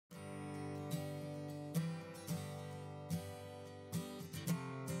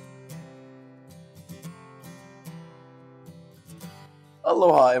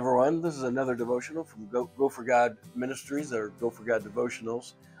Aloha, everyone. This is another devotional from Go for God Ministries, or Go for God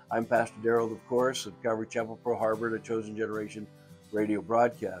Devotionals. I'm Pastor Derald, of course, of Calvary Chapel, Pearl Harbor, the Chosen Generation radio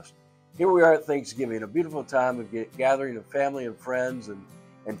broadcast. Here we are at Thanksgiving, a beautiful time of gathering of family and friends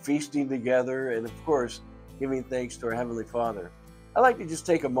and feasting together, and of course, giving thanks to our Heavenly Father. I'd like to just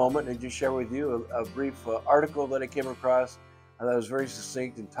take a moment and just share with you a brief article that I came across that was very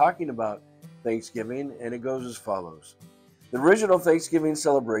succinct in talking about Thanksgiving, and it goes as follows. The original Thanksgiving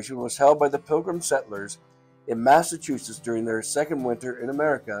celebration was held by the Pilgrim settlers in Massachusetts during their second winter in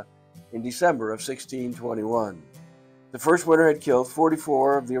America in December of 1621. The first winter had killed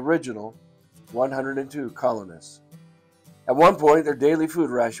 44 of the original 102 colonists. At one point, their daily food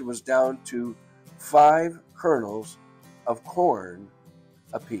ration was down to 5 kernels of corn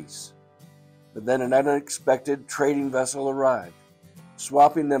apiece. But then an unexpected trading vessel arrived,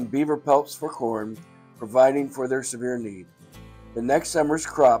 swapping them beaver pelts for corn, providing for their severe need. The next summer's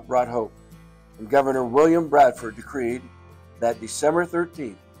crop brought hope, and Governor William Bradford decreed that December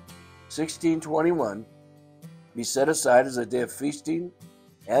 13, 1621, be set aside as a day of feasting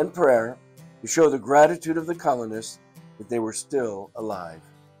and prayer to show the gratitude of the colonists that they were still alive.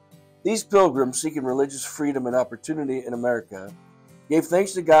 These pilgrims seeking religious freedom and opportunity in America gave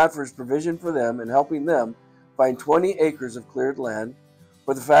thanks to God for His provision for them and helping them find 20 acres of cleared land,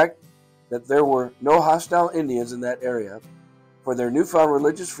 for the fact that there were no hostile Indians in that area, for their newfound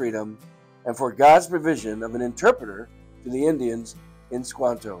religious freedom, and for God's provision of an interpreter to the Indians in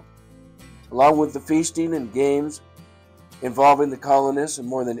Squanto. Along with the feasting and games involving the colonists and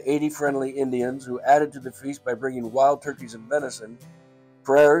more than 80 friendly Indians who added to the feast by bringing wild turkeys and venison,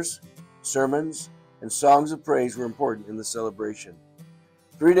 prayers, sermons, and songs of praise were important in the celebration.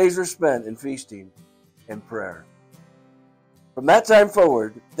 3 days were spent in feasting and prayer. From that time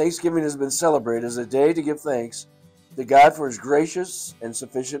forward, Thanksgiving has been celebrated as a day to give thanks to God for His gracious and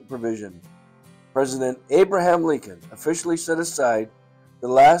sufficient provision. President Abraham Lincoln officially set aside the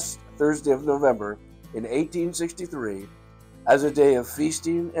last Thursday of November in 1863 as a day of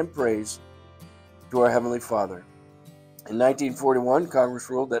feasting and praise to our Heavenly Father. In 1941, Congress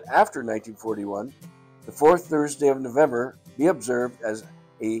ruled that after 1941, the fourth Thursday of November be observed as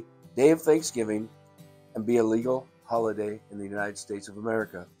a day of Thanksgiving and be a legal holiday in the United States of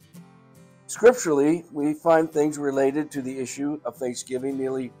America. Scripturally, we find things related to the issue of Thanksgiving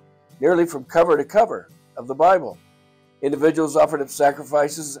nearly from cover to cover of the Bible. Individuals offered up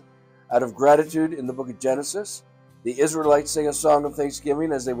sacrifices out of gratitude in the book of Genesis. The Israelites sang a song of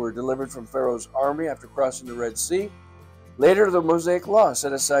thanksgiving as they were delivered from Pharaoh's army after crossing the Red Sea. Later, the Mosaic Law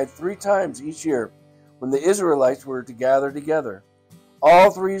set aside 3 times each year when the Israelites were to gather together. All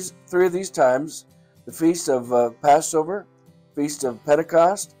three of these times, the Feast of Passover, Feast of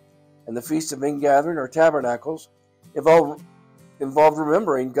Pentecost, and the Feast of Ingathering, or Tabernacles, involved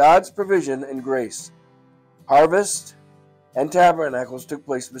remembering God's provision and grace. Harvest and Tabernacles took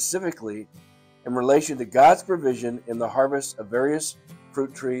place specifically in relation to God's provision in the harvest of various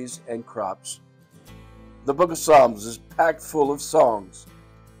fruit trees and crops. The book of Psalms is packed full of songs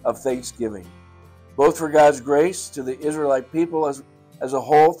of thanksgiving, both for God's grace to the Israelite people as a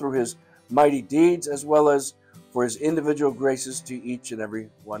whole through His mighty deeds, as well as for His individual graces to each and every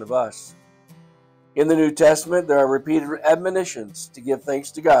one of us. In the New Testament, there are repeated admonitions to give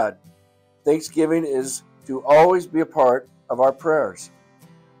thanks to God. Thanksgiving is to always be a part of our prayers.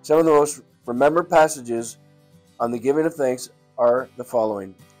 Some of the most remembered passages on the giving of thanks are the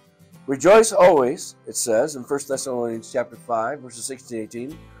following. Rejoice always, it says in 1 Thessalonians chapter 5, verses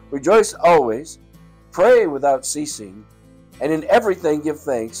 16-18. Rejoice always, pray without ceasing, and in everything give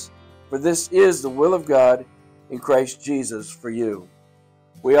thanks, for this is the will of God in Christ Jesus for you.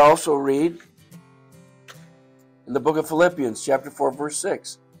 We also read in the book of Philippians, chapter 4, verse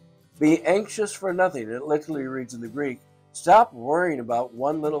 6, be anxious for nothing. It literally reads in the Greek, stop worrying about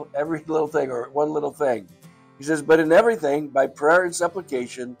every little thing or one little thing. He says, but in everything, by prayer and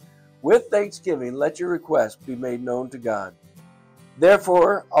supplication, with thanksgiving, let your requests be made known to God.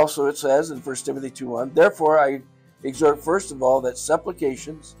 Therefore, also it says in 1 Timothy 2:1, therefore I exhort first of all that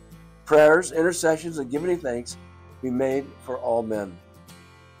supplications, prayers, intercessions, and giving thanks be made for all men.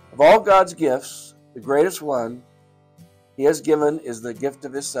 Of all God's gifts, the greatest one He has given is the gift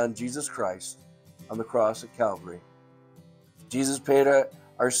of His Son, Jesus Christ, on the cross at Calvary. Jesus paid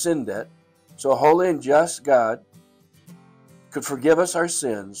our sin debt, so a holy and just God could forgive us our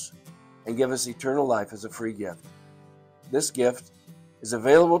sins and give us eternal life as a free gift. This gift is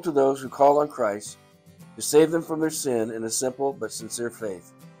available to those who call on Christ to save them from their sin in a simple but sincere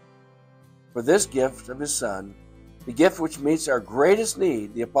faith. For this gift of His Son, the gift which meets our greatest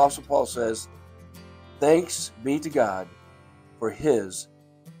need, the Apostle Paul says, thanks be to God for His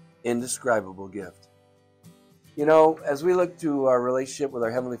indescribable gift. You know, as we look to our relationship with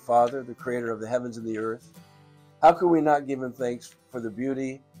our Heavenly Father, the Creator of the heavens and the earth, how can we not give Him thanks for the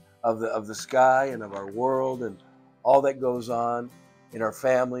beauty of the sky and of our world and all that goes on in our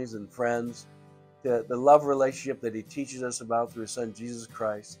families and friends, the love relationship that He teaches us about through His Son Jesus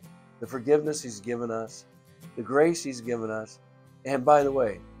Christ, the forgiveness He's given us, the grace He's given us, and by the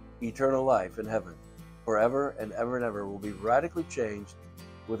way, eternal life in heaven, forever and ever and ever, will be radically changed,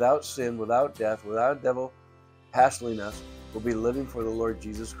 without sin, without death, without devil hassling us. We'll be living for the Lord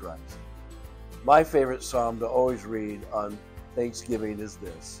Jesus Christ. My favorite psalm to always read on Thanksgiving is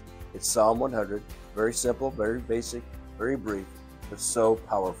this. It's Psalm 100. Very simple, very basic, very brief, but so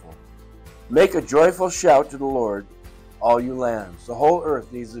powerful. Make a joyful shout to the Lord, all you lands. The whole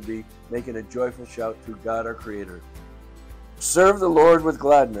earth needs to be making a joyful shout to God our Creator. Serve the Lord with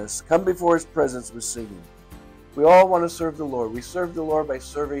gladness. Come before His presence with singing. We all want to serve the Lord. We serve the Lord by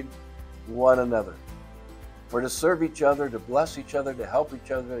serving one another. We're to serve each other, to bless each other, to help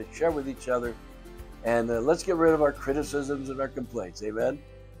each other, to share with each other. And let's get rid of our criticisms and our complaints. Amen?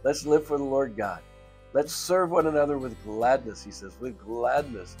 Let's live for the Lord God. Let's serve one another with gladness, He says, with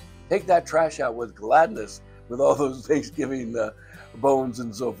gladness. Take that trash out with gladness, with all those Thanksgiving bones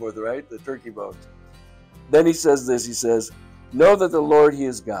and so forth, right? The turkey bones. Then He says this, He says, know that the Lord, He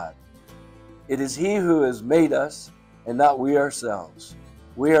is God. It is He who has made us, and not we ourselves.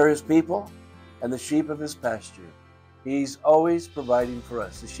 We are His people and the sheep of His pasture. He's always providing for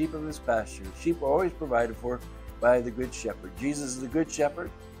us, the sheep of His pasture. Sheep are always provided for by the Good Shepherd. Jesus is the Good Shepherd.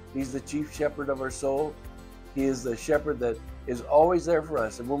 He's the chief shepherd of our soul. He is the shepherd that is always there for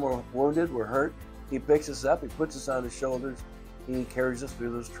us. And when we're wounded, we're hurt, He picks us up, He puts us on His shoulders, He carries us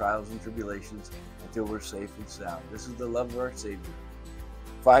through those trials and tribulations until we're safe and sound. This is the love of our Savior.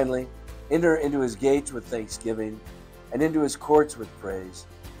 Finally, enter into His gates with thanksgiving and into His courts with praise.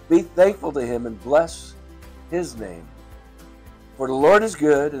 Be thankful to Him and bless His name. For the Lord is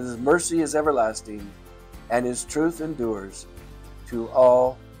good, and His mercy is everlasting, and His truth endures to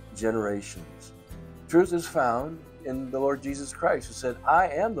all generations. Truth is found in the Lord Jesus Christ, who said, I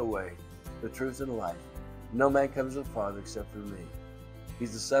am the way, the truth, and the life. No man comes to the Father except through me.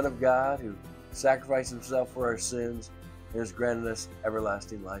 He's the Son of God who sacrificed Himself for our sins and has granted us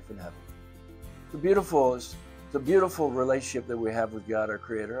everlasting life in heaven. It's a beautiful relationship that we have with God, our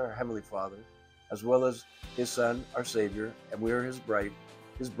Creator, our Heavenly Father, as well as His Son, our Savior, and we are His bride.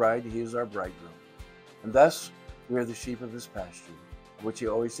 He is our bridegroom. And thus, we are the sheep of His pasture, of which He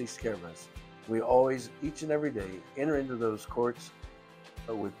always takes care of us. We always, each and every day, enter into those courts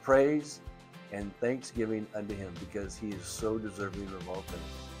with praise and thanksgiving unto Him, because He is so deserving of all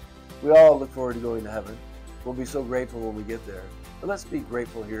things. We all look forward to going to heaven. We'll be so grateful when we get there. But let's be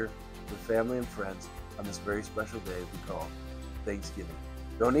grateful here with family and friends on this very special day we call Thanksgiving.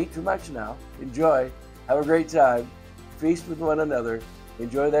 Don't eat too much now. Enjoy. Have a great time. Feast with one another.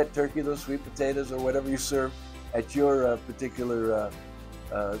 Enjoy that turkey, those sweet potatoes, or whatever you serve at your particular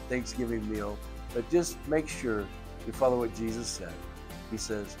Thanksgiving meal. But just make sure you follow what Jesus said. He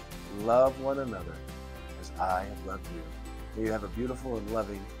says, love one another as I have loved you. May you have a beautiful and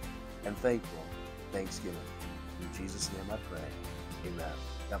loving and thankful Thanksgiving. In Jesus' name I pray. Amen.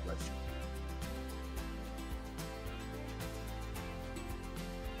 God bless you.